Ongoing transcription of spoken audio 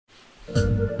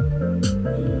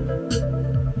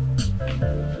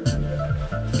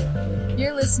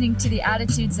You're listening to The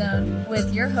Attitude Zone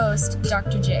with your host,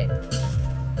 Dr. J.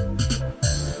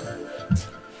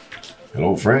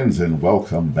 Hello, friends, and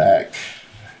welcome back.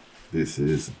 This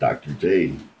is Dr.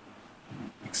 J.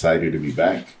 Excited to be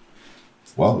back.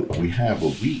 Well, we have a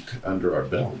week under our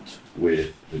belt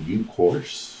with a new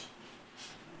course,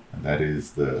 and that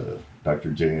is the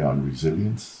Dr. J on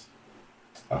Resilience.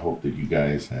 I hope that you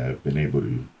guys have been able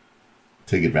to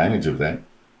take advantage of that.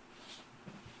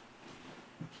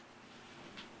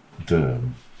 The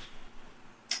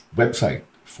website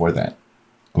for that,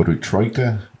 go to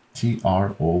Troika,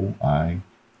 Troika,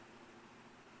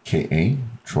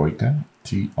 Troika,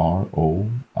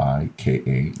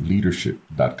 Troika,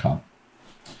 leadership.com.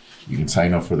 You can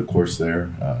sign up for the course there.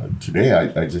 Today,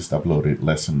 I just uploaded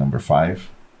lesson number 5.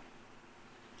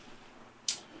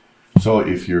 So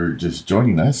if you're just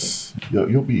joining us,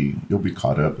 you'll be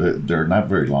caught up. They're not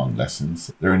very long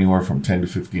lessons. They're anywhere from 10 to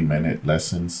 15-minute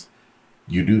lessons.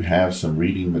 You do have some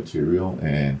reading material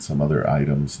and some other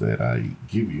items that I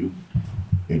give you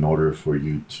in order for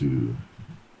you to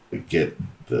get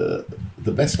the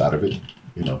best out of it.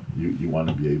 You know, you want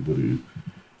to be able to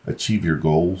achieve your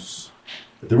goals.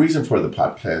 The reason for the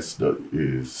podcast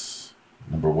is,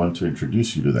 number one, to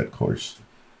introduce you to that course.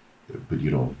 But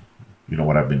you know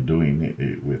what I've been doing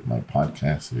with my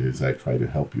podcast is I try to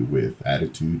help you with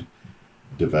attitude,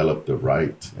 develop the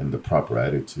right and the proper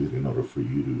attitude in order for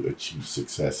you to achieve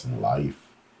success in life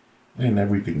and in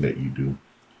everything that you do.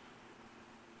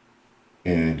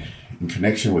 And in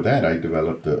connection with that, I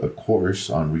developed a course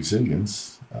on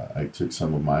resilience. I took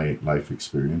some of my life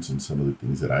experience and some of the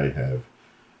things that I have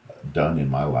done in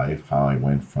my life, how I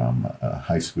went from a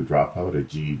high school dropout, a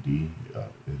GED,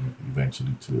 and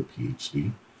eventually to a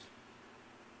PhD.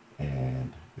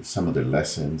 And some of the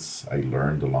lessons I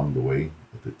learned along the way,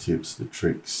 the tips, the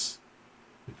tricks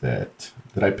that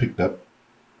I picked up.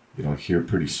 You know, here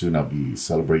pretty soon I'll be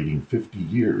celebrating 50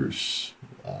 years.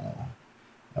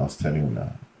 I was telling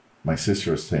my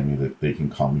sister was telling me that they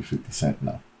can call me 50 Cent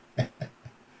now.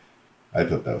 I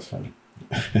thought that was funny.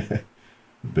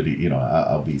 But, you know,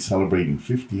 I'll be celebrating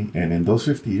 50. And in those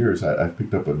 50 years, I've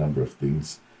picked up a number of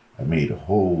things. I made a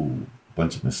whole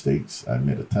bunch of mistakes. I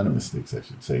made a ton of mistakes, I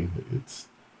should say.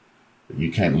 You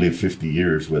can't live 50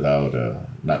 years without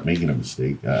not making a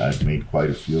mistake. I've made quite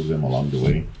a few of them along the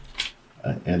way.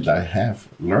 And I have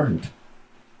learned,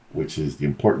 which is the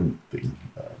important thing.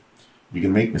 You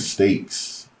can make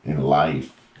mistakes in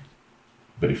life,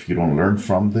 but if you don't learn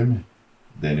from them,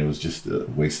 then it was just a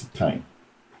waste of time.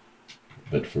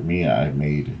 But for me, I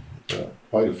made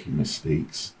quite a few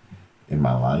mistakes in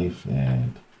my life,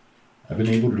 and I've been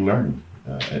able to learn.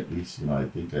 At least, you know, I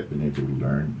think I've been able to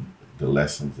learn the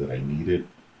lessons that I needed.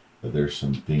 There's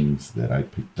some things that I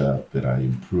picked up that I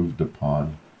improved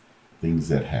upon, things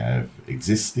that have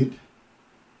existed.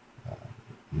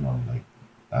 You know, like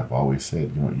I've always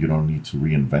said, you know, you don't need to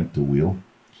reinvent the wheel.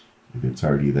 If it's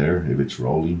already there, if it's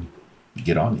rolling,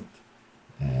 get on it.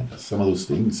 And some of those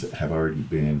things have already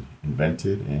been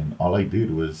invented, and all I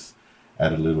did was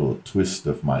add a little twist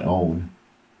of my own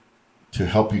to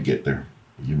help you get there.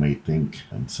 You may think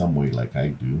in some way like I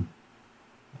do,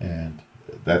 and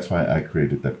that's why I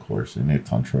created that course, and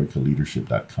it's on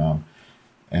TroikaLeadership.com.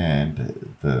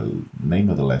 And the name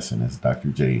of the lesson is Dr.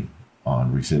 J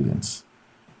on Resilience.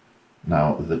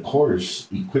 Now, the course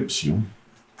equips you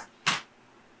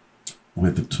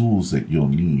with the tools that you'll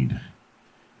need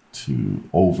to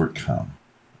overcome,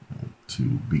 to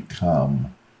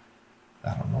become,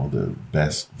 I don't know, the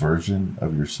best version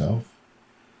of yourself,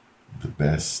 the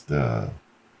best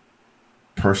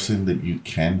person that you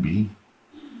can be.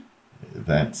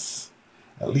 That's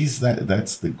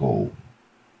the goal,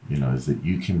 you know, is that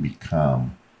you can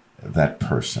become that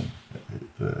person,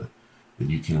 that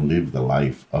you can live the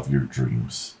life of your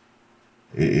dreams.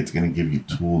 It's going to give you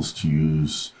tools to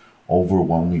use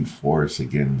overwhelming force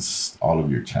against all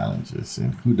of your challenges.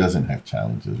 And who doesn't have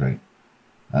challenges, right?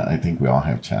 I think we all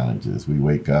have challenges. We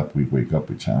wake up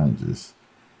with challenges.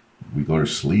 We go to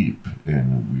sleep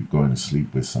and we go to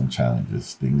sleep with some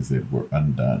challenges, things that were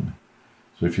undone.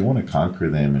 So if you want to conquer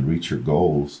them and reach your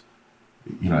goals,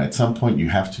 you know, at some point you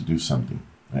have to do something.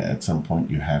 At some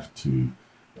point you have to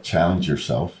challenge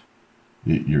yourself.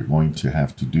 You're going to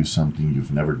have to do something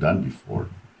you've never done before,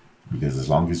 because as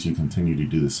long as you continue to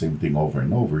do the same thing over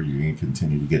and over, you're going to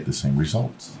continue to get the same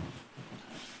results.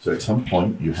 So at some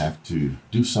point you have to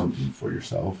do something for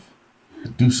yourself,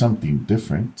 do something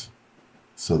different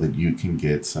so that you can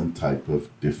get some type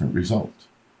of different result.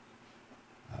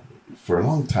 For a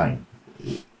long time,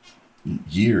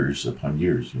 years upon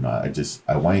years.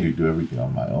 I wanted to do everything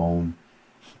on my own,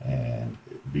 and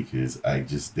because I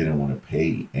just didn't want to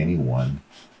pay anyone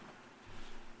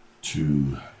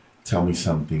to tell me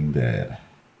something that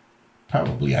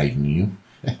probably I knew.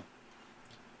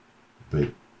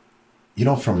 But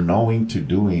from knowing to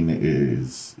doing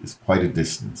is quite a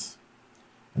distance.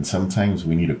 And sometimes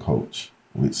we need a coach.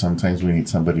 Sometimes we need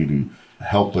somebody to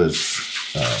help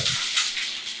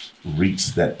us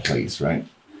reach that place, right?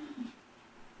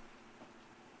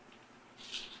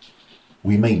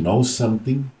 We may know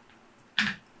something,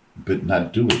 but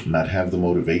not do it, not have the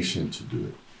motivation to do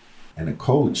it. And a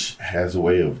coach has a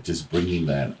way of just bringing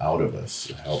that out of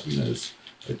us, helping us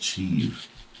achieve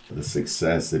the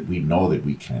success that we know that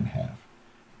we can have.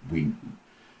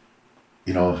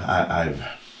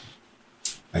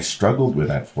 I struggled with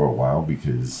that for a while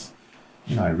because,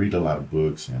 I read a lot of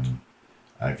books and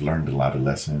I've learned a lot of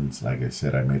lessons. Like I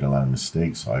said, I made a lot of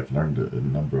mistakes, so I've learned a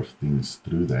number of things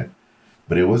through that.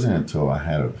 But it wasn't until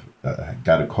I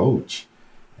got a coach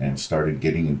and started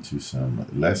getting into some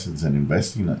lessons and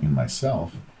investing in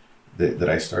myself that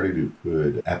I started to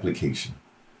put application.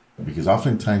 Because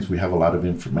oftentimes we have a lot of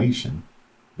information,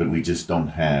 but we just don't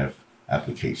have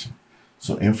application.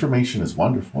 So information is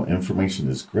wonderful, information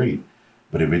is great,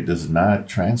 but if it does not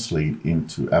translate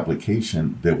into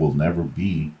application, there will never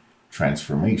be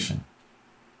transformation,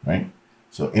 right?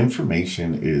 So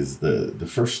information is the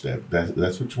first step.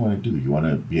 That's what you want to do. You want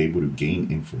to be able to gain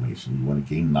information. You want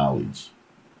to gain knowledge.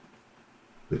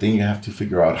 But then you have to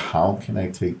figure out, how can I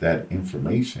take that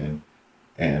information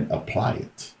and apply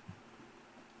it?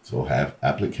 So have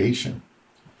application.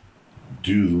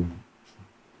 Do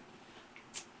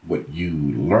what you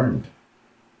learned.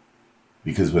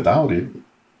 Because without it,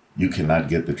 you cannot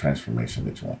get the transformation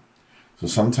that you want. So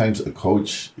sometimes a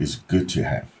coach is good to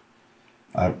have.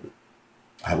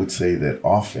 I would say that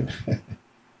often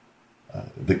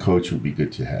the coach would be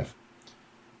good to have.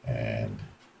 And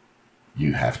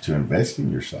you have to invest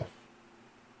in yourself.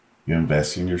 You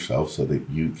invest in yourself so that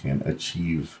you can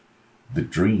achieve the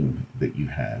dream that you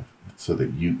have, so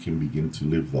that you can begin to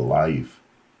live the life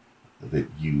that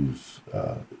you've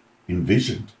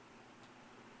envisioned.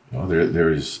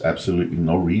 There is absolutely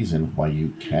no reason why you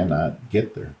cannot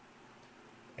get there.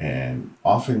 And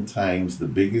oftentimes the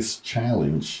biggest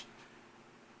challenge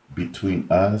between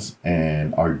us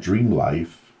and our dream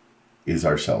life is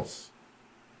ourselves.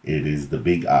 It is the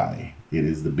big I. It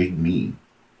is the big me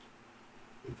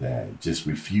that just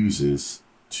refuses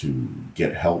to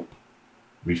get help,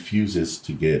 refuses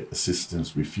to get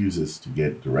assistance, refuses to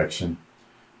get direction,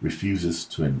 refuses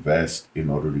to invest in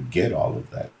order to get all of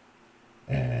that.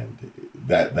 And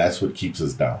that's what keeps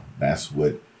us down. That's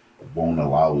what won't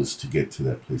allow us to get to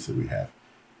that place that we have.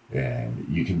 And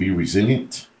you can be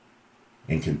resilient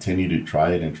and continue to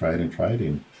try it and try it and try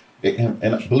it.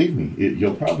 And believe me,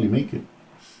 you'll probably make it.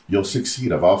 You'll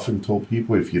succeed. I've often told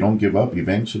people, if you don't give up,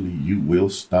 eventually you will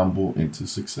stumble into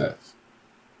success.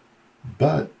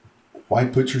 But why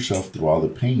put yourself through all the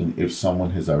pain if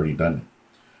someone has already done it?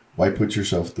 Why put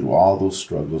yourself through all those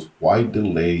struggles? Why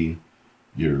delay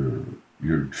your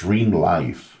dream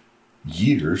life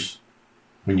years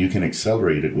when you can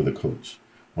accelerate it with a coach,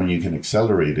 when you can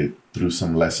accelerate it through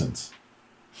some lessons,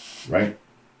 right?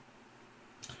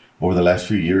 Over the last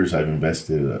few years, I've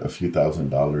invested a few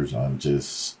 $1,000s on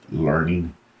just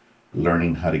learning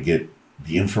how to get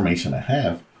the information I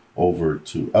have over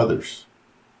to others.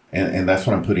 And that's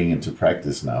what I'm putting into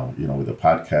practice now, with the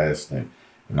podcast and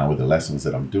now with the lessons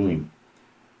that I'm doing.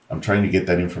 I'm trying to get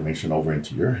that information over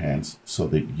into your hands so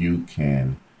that you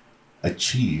can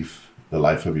achieve the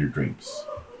life of your dreams.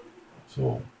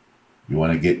 So you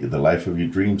want to get the life of your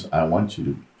dreams? I want you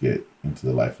to get into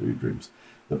the life of your dreams.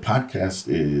 The podcast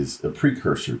is a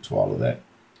precursor to all of that.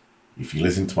 If you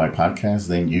listen to my podcast,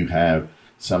 then you have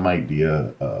some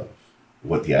idea of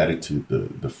what the attitude,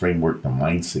 the framework, the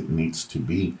mindset needs to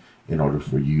be in order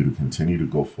for you to continue to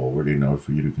go forward, in order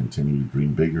for you to continue to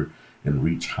dream bigger and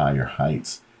reach higher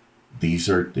heights. These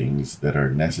are things that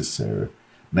are necessary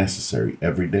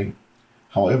every day.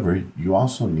 However, you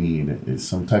also need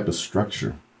some type of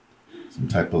structure, some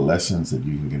type of lessons that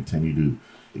you can continue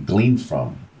to glean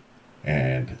from.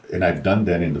 And I've done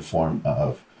that in the form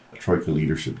of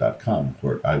TroikaLeadership.com,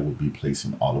 where I will be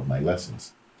placing all of my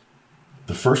lessons.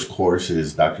 The first course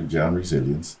is Dr. J on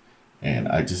Resilience, and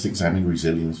I just examine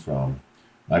resilience from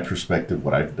my perspective,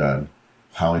 what I've done,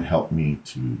 how it helped me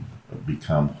to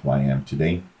become who I am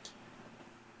today.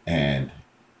 And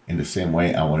in the same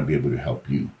way, I want to be able to help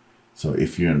you. So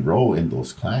if you enroll in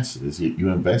those classes, you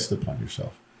invest upon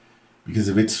yourself. Because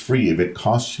if it's free, if it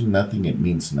costs you nothing, it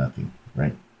means nothing,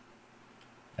 right?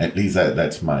 At least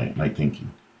that's my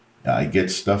thinking. I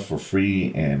get stuff for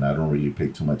free and I don't really pay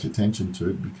too much attention to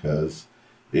it because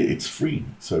it's free.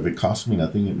 So if it costs me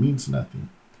nothing, it means nothing.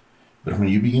 But when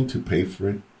you begin to pay for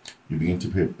it, you begin to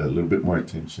pay a little bit more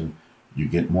attention, you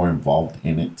get more involved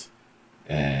in it,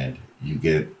 and you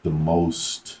get the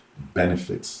most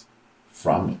benefits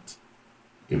from it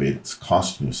if it's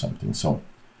costing you something. So,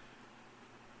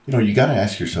 you got to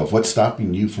ask yourself, what's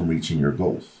stopping you from reaching your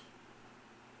goals?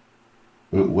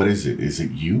 What is it? Is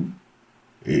it you?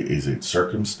 Is it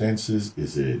circumstances?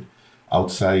 Is it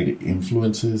outside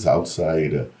influences,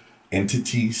 outside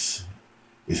entities?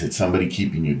 Is it somebody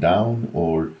keeping you down?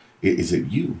 Or is it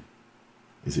you?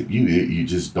 Is it you? You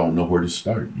just don't know where to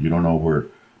start. You don't know where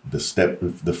the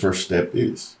first step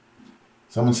is.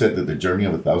 Someone said that the journey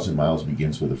of 1,000 miles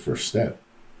begins with the first step.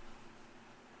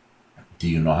 Do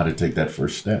you know how to take that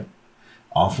first step?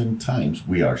 Oftentimes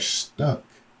we are stuck.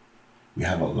 We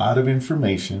have a lot of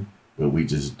information, but we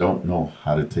just don't know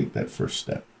how to take that first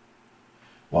step.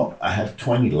 Well, I have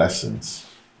 20 lessons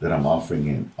that I'm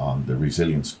offering on the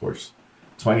resilience course.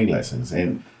 20 lessons.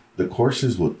 And the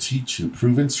courses will teach you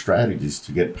proven strategies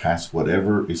to get past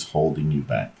whatever is holding you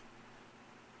back.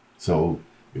 So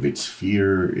if it's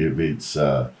fear, if it's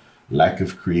lack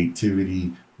of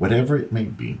creativity, whatever it may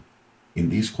be, in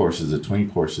these courses, the 20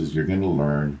 courses, you're going to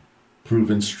learn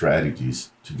proven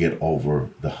strategies to get over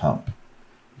the hump.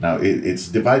 Now, it's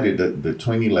divided, the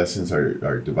 20 lessons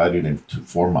are divided into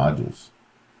 4 modules.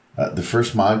 The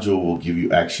first module will give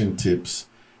you action tips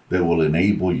that will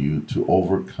enable you to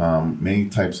overcome many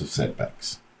types of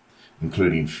setbacks,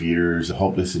 including fears,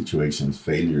 hopeless situations,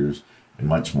 failures, and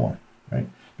much more, right?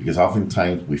 Because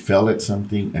oftentimes we fail at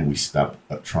something and we stop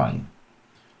trying.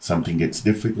 Something gets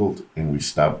difficult and we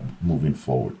stop moving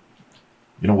forward.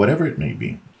 Whatever it may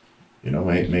be.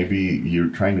 Maybe you're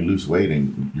trying to lose weight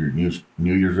and your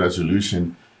New Year's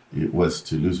resolution it was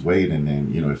to lose weight. And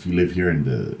then, if you live here in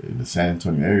the San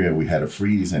Antonio area, we had a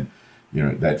freeze and,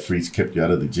 that freeze kept you out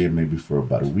of the gym maybe for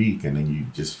about a week. And then you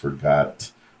just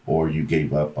forgot or you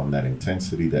gave up on that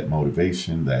intensity, that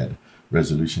motivation, that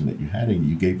resolution that you had and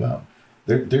you gave up.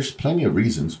 There's plenty of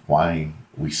reasons why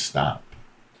we stop,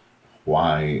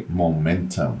 why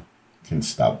momentum can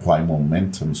stop, why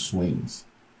momentum swings.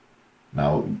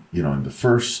 Now, in the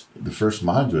first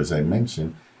module, as I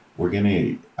mentioned,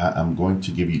 I'm going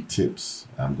to give you tips.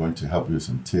 I'm going to help you with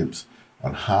some tips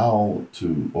on how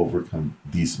to overcome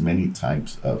these many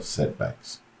types of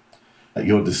setbacks.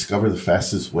 You'll discover the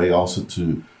fastest way also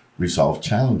to resolve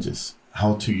challenges,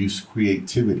 how to use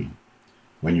creativity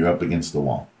when you're up against the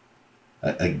wall.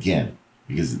 Again,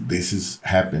 because this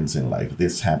happens in life.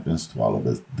 This happens to all of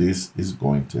us. This is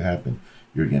going to happen.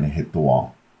 You're going to hit the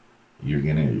wall. You're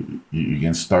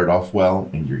gonna start off well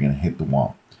and you're gonna hit the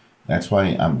wall. That's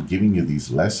why I'm giving you these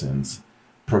lessons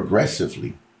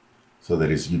progressively, so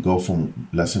that as you go from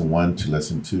lesson 1 to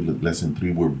lesson 2 to lesson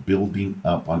 3, we're building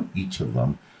up on each of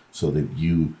them so that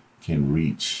you can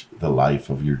reach the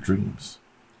life of your dreams.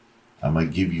 I'm gonna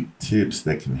give you tips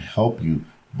that can help you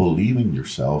believe in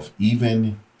yourself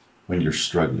even when you're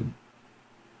struggling.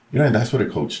 And that's what a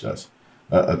coach does.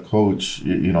 A coach,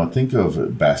 think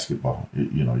of basketball.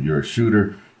 You're a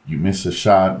shooter, you miss a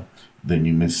shot, then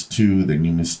you miss 2, then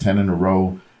you miss 10 in a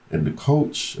row. And a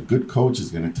good coach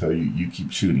is going to tell you, you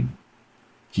keep shooting,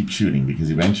 because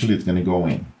eventually it's going to go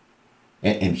in.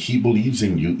 And he believes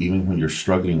in you even when you're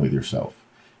struggling with yourself,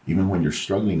 even when you're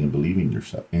struggling and believing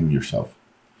in yourself.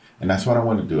 And that's what I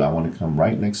want to do. I want to come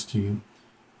right next to you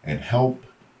and help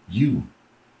you.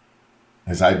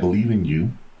 As I believe in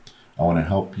you, I want to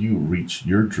help you reach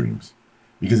your dreams.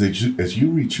 Because as you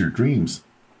reach your dreams,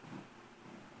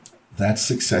 that's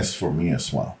success for me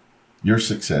as well. Your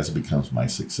success becomes my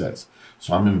success.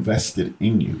 So I'm invested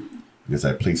in you because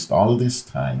I placed all of this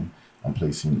time. I'm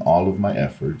placing all of my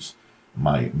efforts,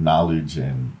 my knowledge,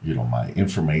 and my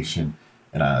information,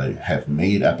 and I have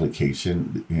made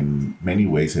application in many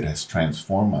ways. It has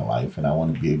transformed my life, and I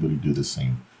want to be able to do the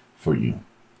same for you.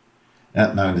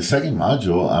 Now, in the second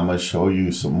module, I'm going to show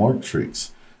you some more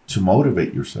tricks to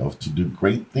motivate yourself to do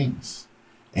great things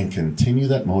and continue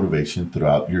that motivation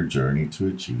throughout your journey to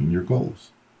achieving your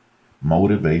goals.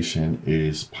 Motivation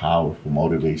is powerful.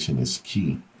 Motivation is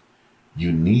key.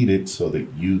 You need it so that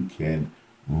you can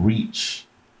reach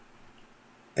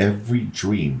every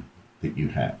dream that you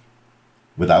have.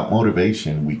 Without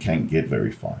motivation, we can't get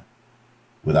very far.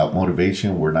 Without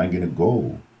motivation, we're not going to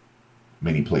go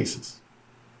many places.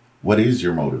 What is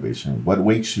your motivation? What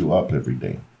wakes you up every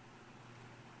day?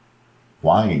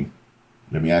 Why?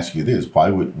 Let me ask you this. Why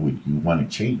would you want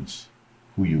to change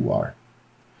who you are?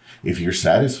 If you're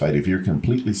satisfied, if you're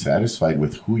completely satisfied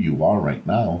with who you are right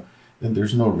now, then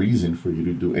there's no reason for you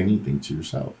to do anything to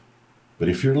yourself. But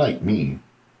if you're like me,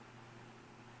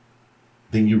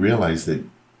 then you realize that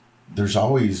there's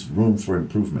always room for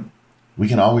improvement. We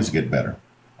can always get better.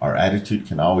 Our attitude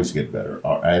can always get better.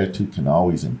 Our attitude can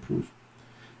always improve.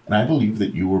 And I believe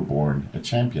that you were born a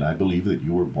champion. I believe that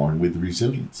you were born with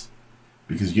resilience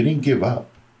because you didn't give up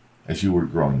as you were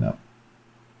growing up.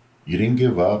 You didn't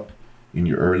give up in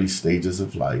your early stages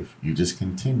of life. You just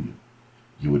continued.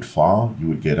 You would fall, you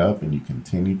would get up, and you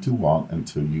continued to walk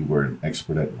until you were an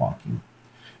expert at walking.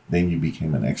 Then you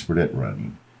became an expert at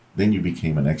running. Then you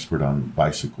became an expert on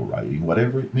bicycle riding,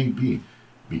 whatever it may be,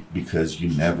 because you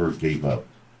never gave up.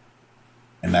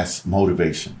 And that's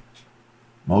motivation.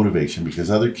 Motivation because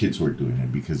other kids were doing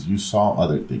it, because you saw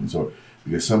other things, or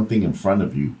because something in front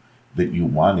of you that you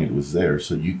wanted was there,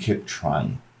 so you kept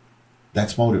trying.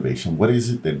 That's motivation. What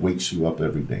is it that wakes you up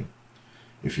every day?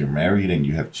 If you're married and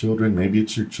you have children, maybe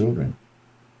it's your children.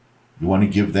 You want to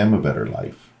give them a better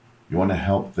life. You want to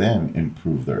help them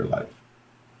improve their life.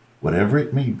 Whatever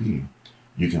it may be,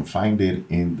 you can find it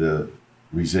in the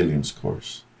resilience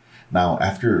course. Now,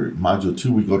 after Module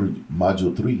 2, we go to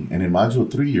Module 3. And in Module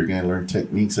 3, you're going to learn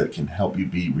techniques that can help you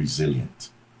be resilient.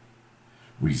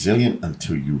 Resilient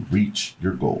until you reach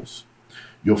your goals.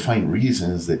 You'll find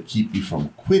reasons that keep you from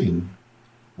quitting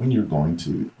when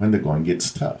the going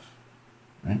gets tough.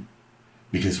 Right?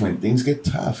 Because when things get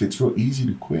tough, it's real easy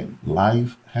to quit.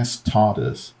 Life has taught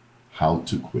us how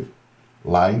to quit.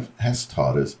 Life has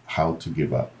taught us how to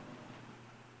give up.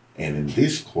 And in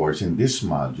this course, in this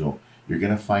module, you're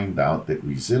going to find out that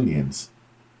resilience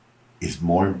is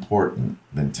more important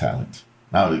than talent.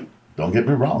 Now, don't get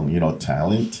me wrong,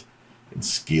 talent and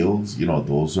skills,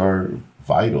 those are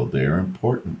vital. They're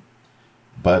important.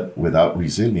 But without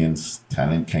resilience,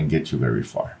 talent can't get you very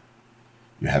far.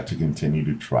 You have to continue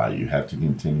to try. You have to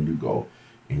continue to go.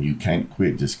 And you can't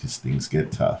quit just because things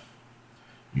get tough.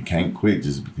 You can't quit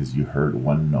just because you heard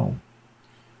one no.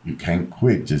 You can't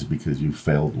quit just because you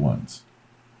failed once.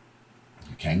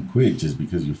 You can't quit just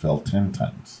because you failed 10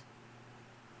 times.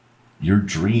 Your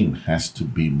dream has to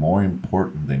be more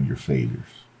important than your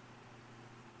failures.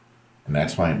 And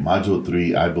that's why Module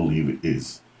 3, I believe,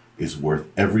 is worth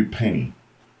every penny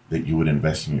that you would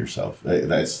invest in yourself.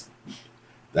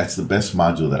 That's the best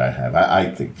module that I have, I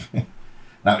think.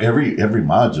 Now, every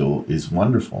module is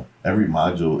wonderful. Every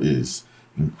module is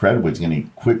incredible. It's going to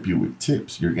equip you with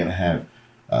tips. You're going to have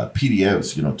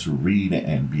PDFs, to read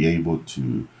and be able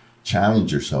to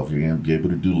challenge yourself. You're going to be able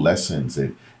to do lessons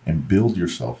and build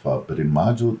yourself up. But in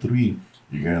Module 3,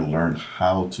 you're going to learn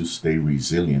how to stay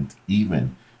resilient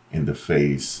even in the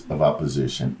face of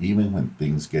opposition, even when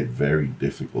things get very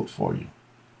difficult for you.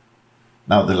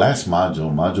 Now, the last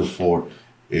module, Module 4,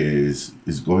 is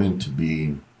going to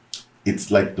be,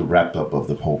 it's like the wrap up of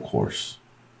the whole course.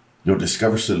 You'll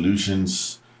discover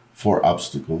solutions for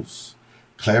obstacles,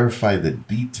 clarify the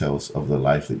details of the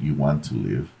life that you want to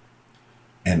live,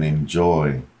 and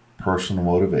enjoy personal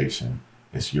motivation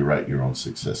as you write your own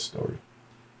success story.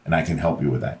 And I can help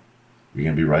you with that. You're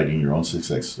going to be writing your own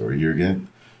success story. You're going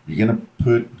to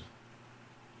put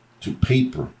to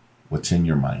paper what's in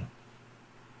your mind.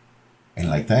 And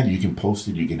like that, you can post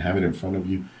it, you can have it in front of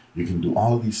you, you can do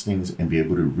all of these things and be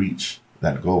able to reach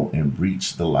that goal and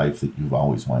reach the life that you've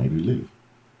always wanted to live,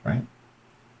 right?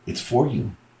 It's for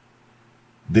you.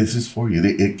 This is for you.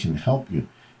 It can help you.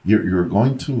 You're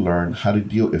going to learn how to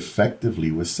deal effectively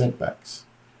with setbacks.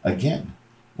 Again,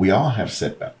 we all have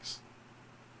setbacks.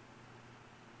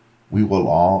 We will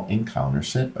all encounter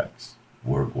setbacks.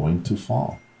 We're going to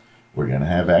fall. We're going to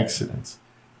have accidents.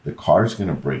 The car's going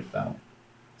to break down.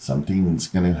 Something's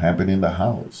going to happen in the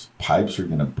house. Pipes are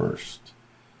going to burst.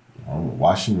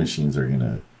 Washing machines are going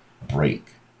to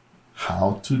break.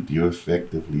 How to deal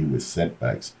effectively with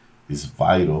setbacks is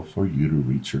vital for you to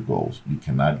reach your goals. You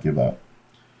cannot give up.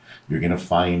 You're going to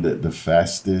find the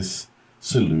fastest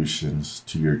solutions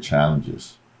to your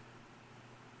challenges.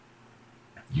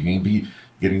 You're going to be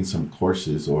getting some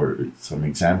courses or some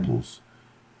examples,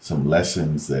 some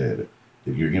lessons that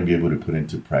you're going to be able to put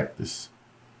into practice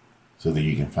so that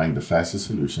you can find the fastest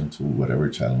solution to whatever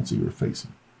challenge you're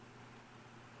facing.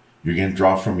 You're going to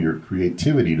draw from your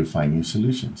creativity to find new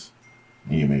solutions.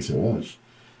 And you may say, well,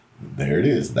 there it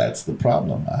is. That's the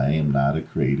problem. I am not a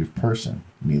creative person.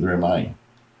 Neither am I.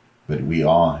 But we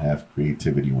all have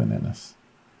creativity within us.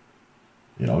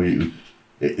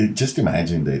 Just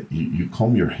imagine that you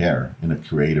comb your hair in a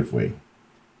creative way.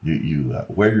 You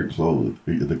wear your clothes.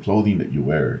 The clothing that you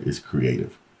wear is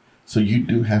creative. So you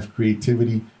do have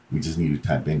creativity. We just need to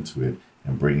tap into it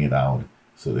and bring it out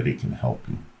so that it can help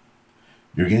you.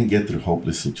 You're going to get through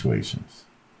hopeless situations.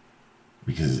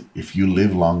 Because if you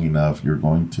live long enough, you're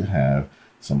going to have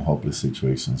some hopeless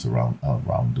situations around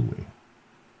the way.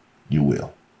 You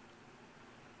will.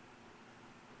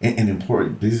 And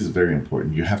important, this is very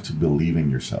important. You have to believe in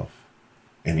yourself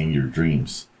and in your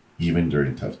dreams, even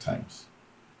during tough times.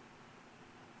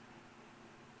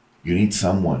 You need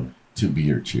someone to be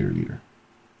your cheerleader.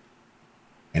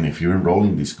 And if you're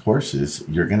enrolling these courses,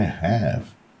 you're going to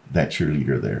have that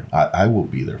cheerleader there. I will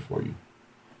be there for you.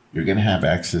 You're going to have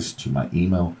access to my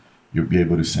email. You'll be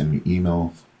able to send me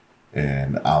emails,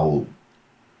 and I'll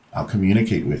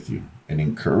communicate with you and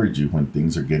encourage you when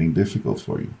things are getting difficult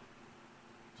for you.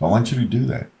 So I want you to do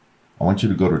that. I want you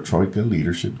to go to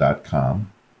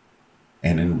troikaleadership.com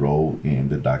and enroll in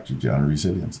the Dr. John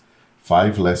Resilience.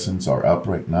 5 lessons are up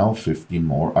right now. 15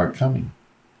 more are coming.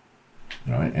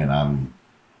 Right? And I'm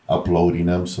uploading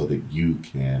them so that you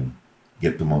can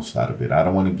get the most out of it. I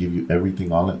don't want to give you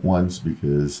everything all at once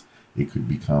because it could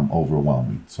become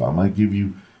overwhelming. So I'm going to give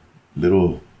you a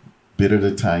little bit at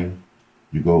a time.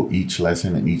 You go each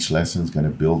lesson, and each lesson is going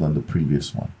to build on the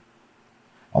previous one.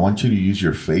 I want you to use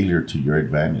your failure to your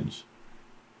advantage.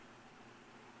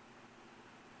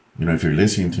 You know, if you're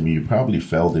listening to me, you probably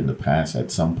failed in the past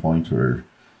at some point, or,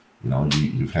 you know,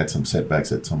 you've had some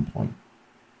setbacks at some point.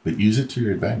 But use it to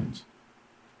your advantage.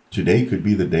 Today could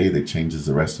be the day that changes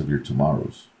the rest of your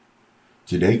tomorrows.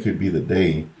 Today could be the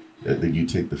day that you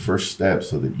take the first step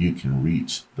so that you can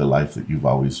reach the life that you've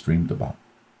always dreamed about.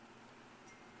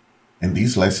 And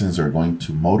these lessons are going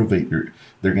to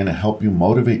they're going to help you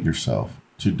motivate yourself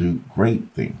to do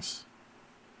great things.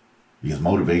 Because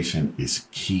motivation is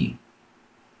key.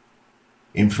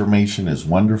 Information is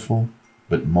wonderful,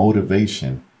 but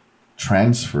motivation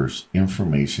transfers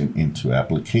information into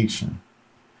application.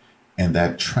 And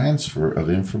that transfer of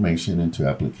information into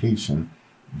application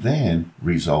then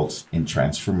results in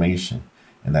transformation.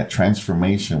 And that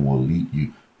transformation will lead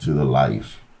you to the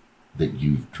life that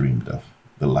you've dreamed of,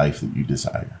 the life that you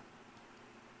desire.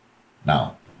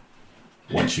 Now,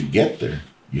 once you get there,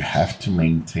 you have to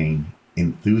maintain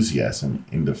enthusiasm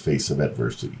in the face of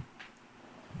adversity,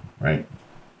 right?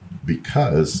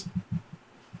 Because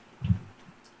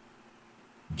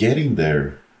getting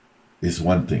there is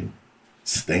one thing.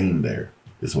 Staying there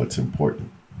is what's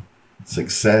important.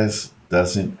 Success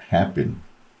doesn't happen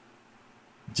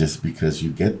just because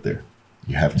you get there.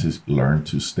 You have to learn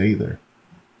to stay there.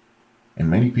 And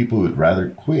many people would rather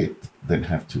quit than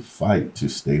have to fight to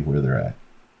stay where they're at.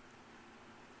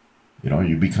 You know,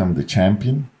 you become the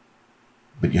champion,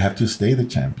 but you have to stay the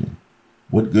champion.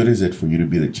 What good is it for you to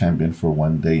be the champion for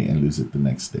one day and lose it the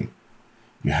next day?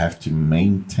 You have to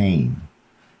maintain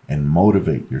and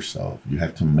motivate yourself. You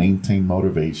have to maintain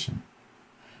motivation,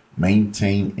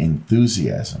 maintain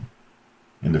enthusiasm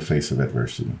in the face of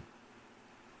adversity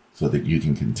so that you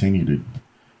can continue to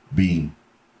be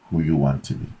who you want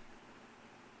to be.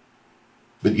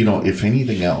 But, you know, if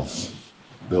anything else,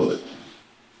 the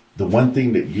one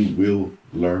thing that you will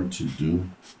learn to do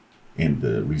in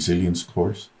the resilience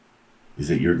course is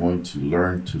that you're going to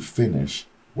learn to finish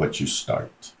what you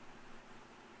start.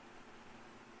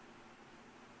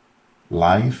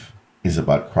 Life is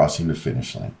about crossing the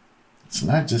finish line. It's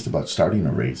not just about starting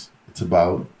a race. It's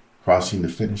about crossing the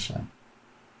finish line.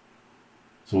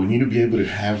 So we need to be able to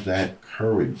have that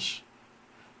courage,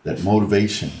 that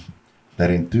motivation, that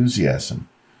enthusiasm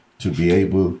to be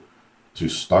able to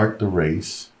start the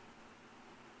race,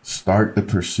 start the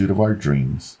pursuit of our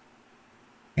dreams,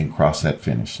 and cross that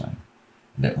finish line.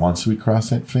 And that once we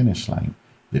cross that finish line,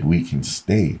 that we can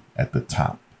stay at the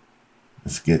top.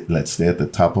 Let's stay at the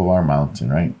top of our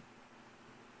mountain, right?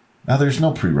 Now, there's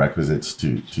no prerequisites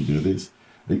to do this.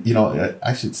 You know,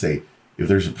 I should say, if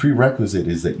there's a prerequisite,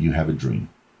 is that you have a dream.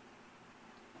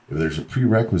 If there's a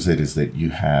prerequisite, is that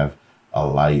you have a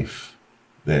life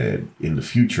that in the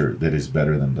future that is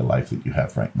better than the life that you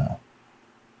have right now.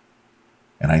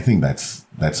 And I think that's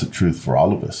the truth for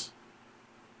all of us.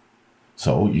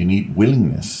 So you need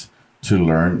willingness to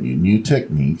learn new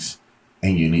techniques,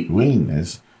 and you need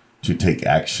willingness to take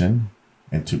action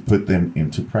and to put them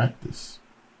into practice.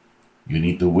 You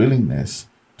need the willingness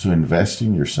to invest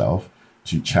in yourself,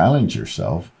 to challenge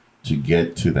yourself, to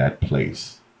get to that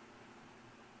place.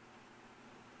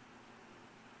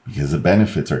 Because the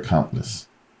benefits are countless.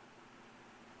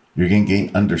 You're going to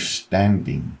gain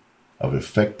understanding of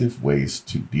effective ways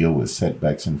to deal with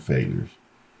setbacks and failures.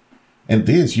 And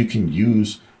this you can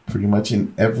use pretty much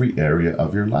in every area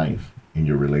of your life, in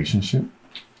your relationship.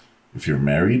 If you're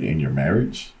married, in your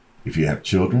marriage, if you have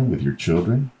children, with your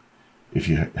children, if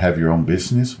you have your own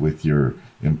business with your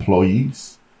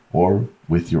employees or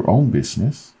with your own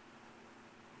business,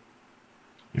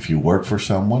 if you work for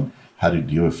someone, how to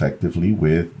deal effectively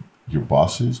with your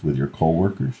bosses, with your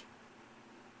coworkers.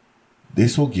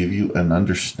 This will give you an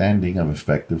understanding of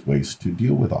effective ways to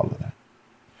deal with all of that.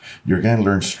 You're going to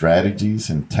learn strategies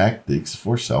and tactics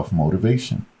for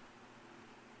self-motivation.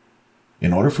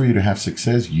 In order for you to have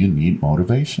success, you need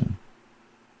motivation.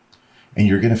 And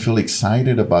you're going to feel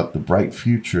excited about the bright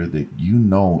future that you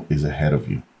know is ahead of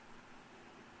you.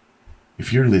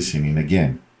 If you're listening,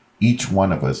 again, each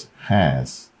one of us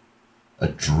has a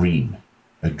dream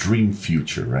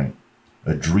future, right?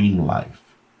 A dream life.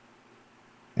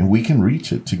 And we can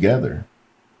reach it together.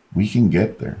 We can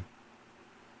get there.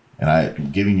 And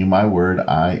I'm giving you my word,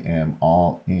 I am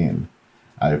all in.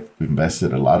 I've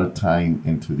invested a lot of time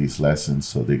into these lessons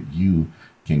so that you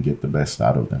can get the best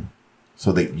out of them,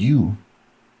 so that you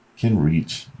can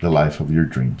reach the life of your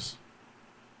dreams.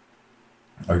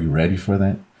 Are you ready for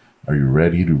that? Are you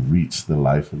ready to reach the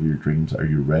life of your dreams? Are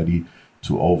you ready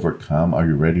to overcome? Are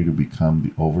you ready to become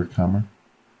the overcomer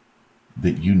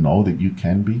that you know that you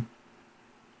can be?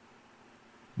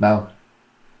 Now,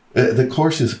 the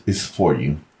course is for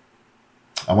you.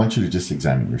 I want you to just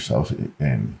examine yourself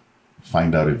and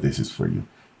find out if this is for you.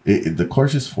 The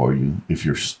course is for you if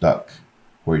you're stuck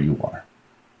where you are.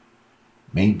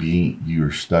 Maybe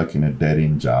you're stuck in a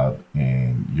dead-end job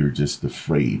and you're just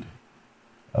afraid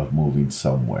of moving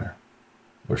somewhere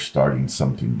or starting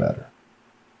something better.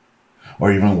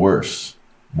 Or even worse,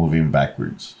 moving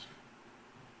backwards.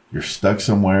 You're stuck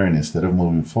somewhere and instead of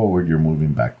moving forward, you're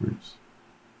moving backwards.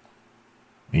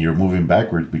 And you're moving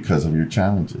backwards because of your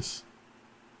challenges.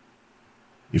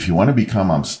 If you want to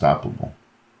become unstoppable,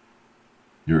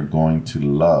 you're going to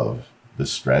love the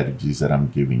strategies that I'm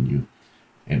giving you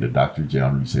in the Dr. J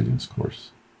on Resilience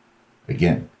course.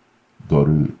 Again, go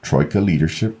to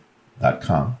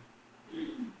troikaleadership.com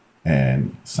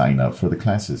and sign up for the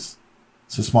classes.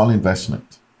 It's a small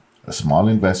investment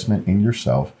in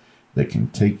yourself that can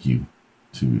take you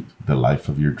to the life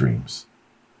of your dreams.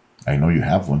 I know you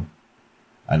have one.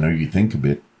 I know you think of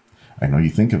it. I know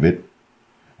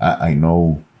I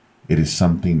know it is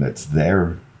something that's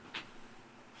there.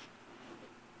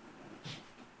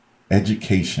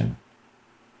 Education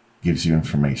gives you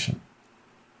information.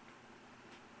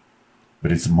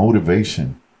 But it's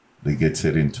motivation that gets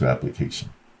it into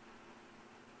application.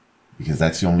 Because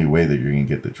that's the only way that you're going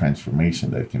to get the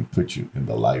transformation that can put you in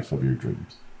the life of your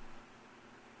dreams.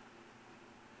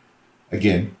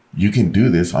 Again, you can do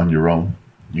this on your own.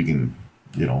 You can,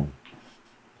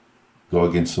 go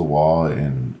against the wall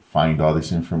and find all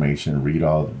this information, read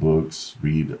all the books,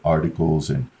 read articles,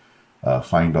 and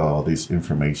find all this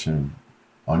information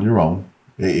on your own.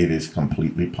 It is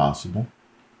completely possible.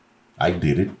 I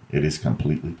did it. It is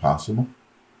completely possible.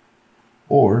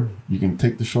 Or you can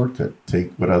take the shortcut,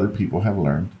 take what other people have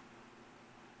learned,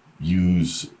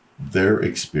 use their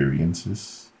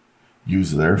experiences,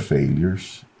 use their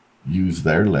failures, use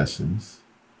their lessons,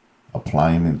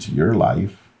 apply them into your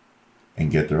life,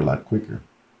 and get there a lot quicker.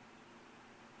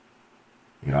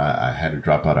 I had to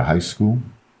drop out of high school.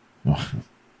 Let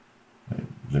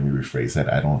me rephrase that.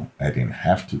 I didn't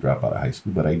have to drop out of high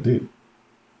school, but I did.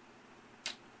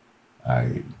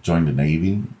 I joined the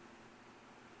Navy,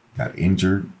 got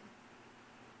injured,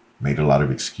 made a lot of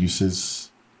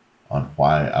excuses on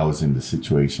why I was in the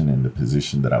situation and the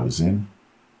position that I was in.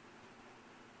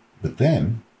 But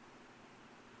then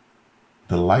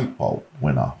the light bulb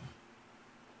went off.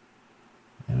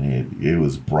 And it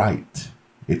was bright.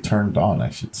 It turned on, I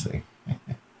should say.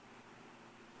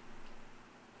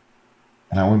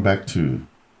 And I went back to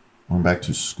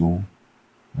school,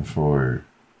 and for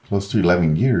close to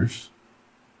 11 years,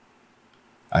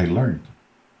 I learned.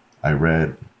 I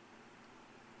read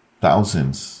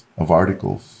thousands of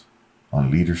articles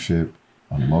on leadership,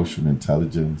 on emotional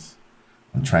intelligence,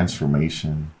 on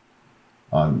transformation,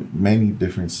 on many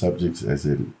different subjects as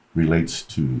it relates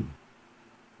to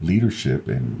leadership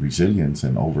and resilience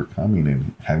and overcoming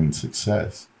and having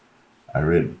success. I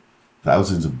read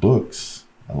thousands of books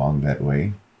along that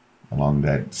way, along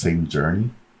that same journey.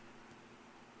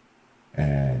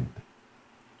 And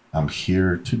I'm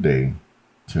here today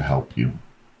to help you.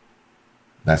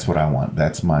 That's what I want.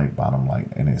 That's my bottom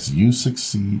line. And as you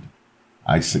succeed,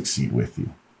 I succeed with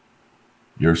you.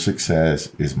 Your success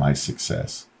is my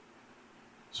success.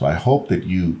 So I hope that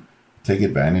you take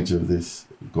advantage of this.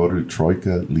 Go to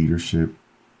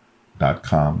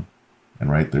troikaleadership.com,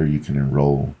 and right there you can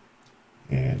enroll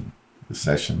in the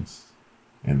sessions,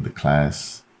 in the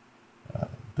class,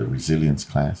 the resilience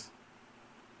class.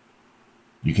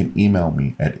 You can email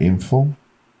me at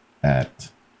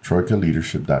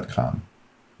info@troikaleadership.com,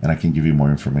 and I can give you more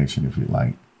information if you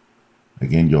like.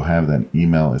 Again, you'll have that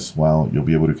email as well. You'll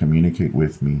be able to communicate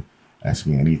with me Ask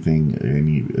me anything,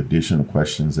 any additional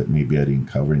questions that maybe I didn't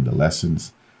cover in the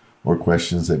lessons, or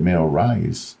questions that may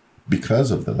arise because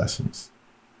of the lessons.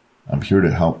 I'm here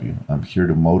to help you. I'm here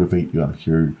to motivate you. I'm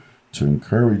here to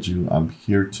encourage you. I'm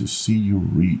here to see you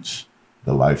reach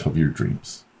the life of your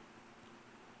dreams.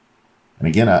 And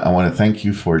again, I want to thank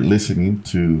you for listening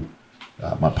to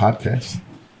my podcast.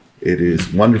 It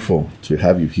is wonderful to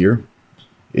have you here.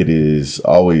 It is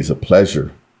always a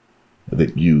pleasure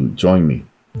that you join me.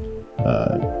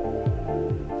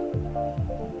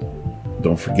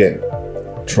 Don't forget,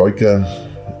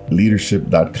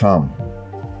 TroikaLeadership.com.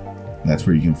 That's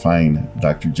where you can find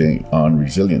Dr. J on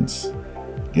resilience.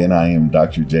 Again, I am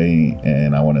Dr. J,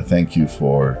 and I want to thank you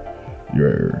for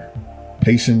your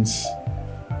patience.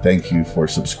 Thank you for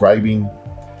subscribing.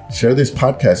 Share this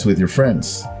podcast with your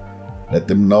friends. Let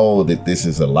them know that this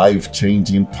is a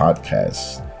life-changing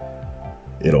podcast.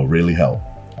 It'll really help.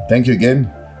 Thank you again,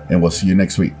 and we'll see you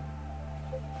next week.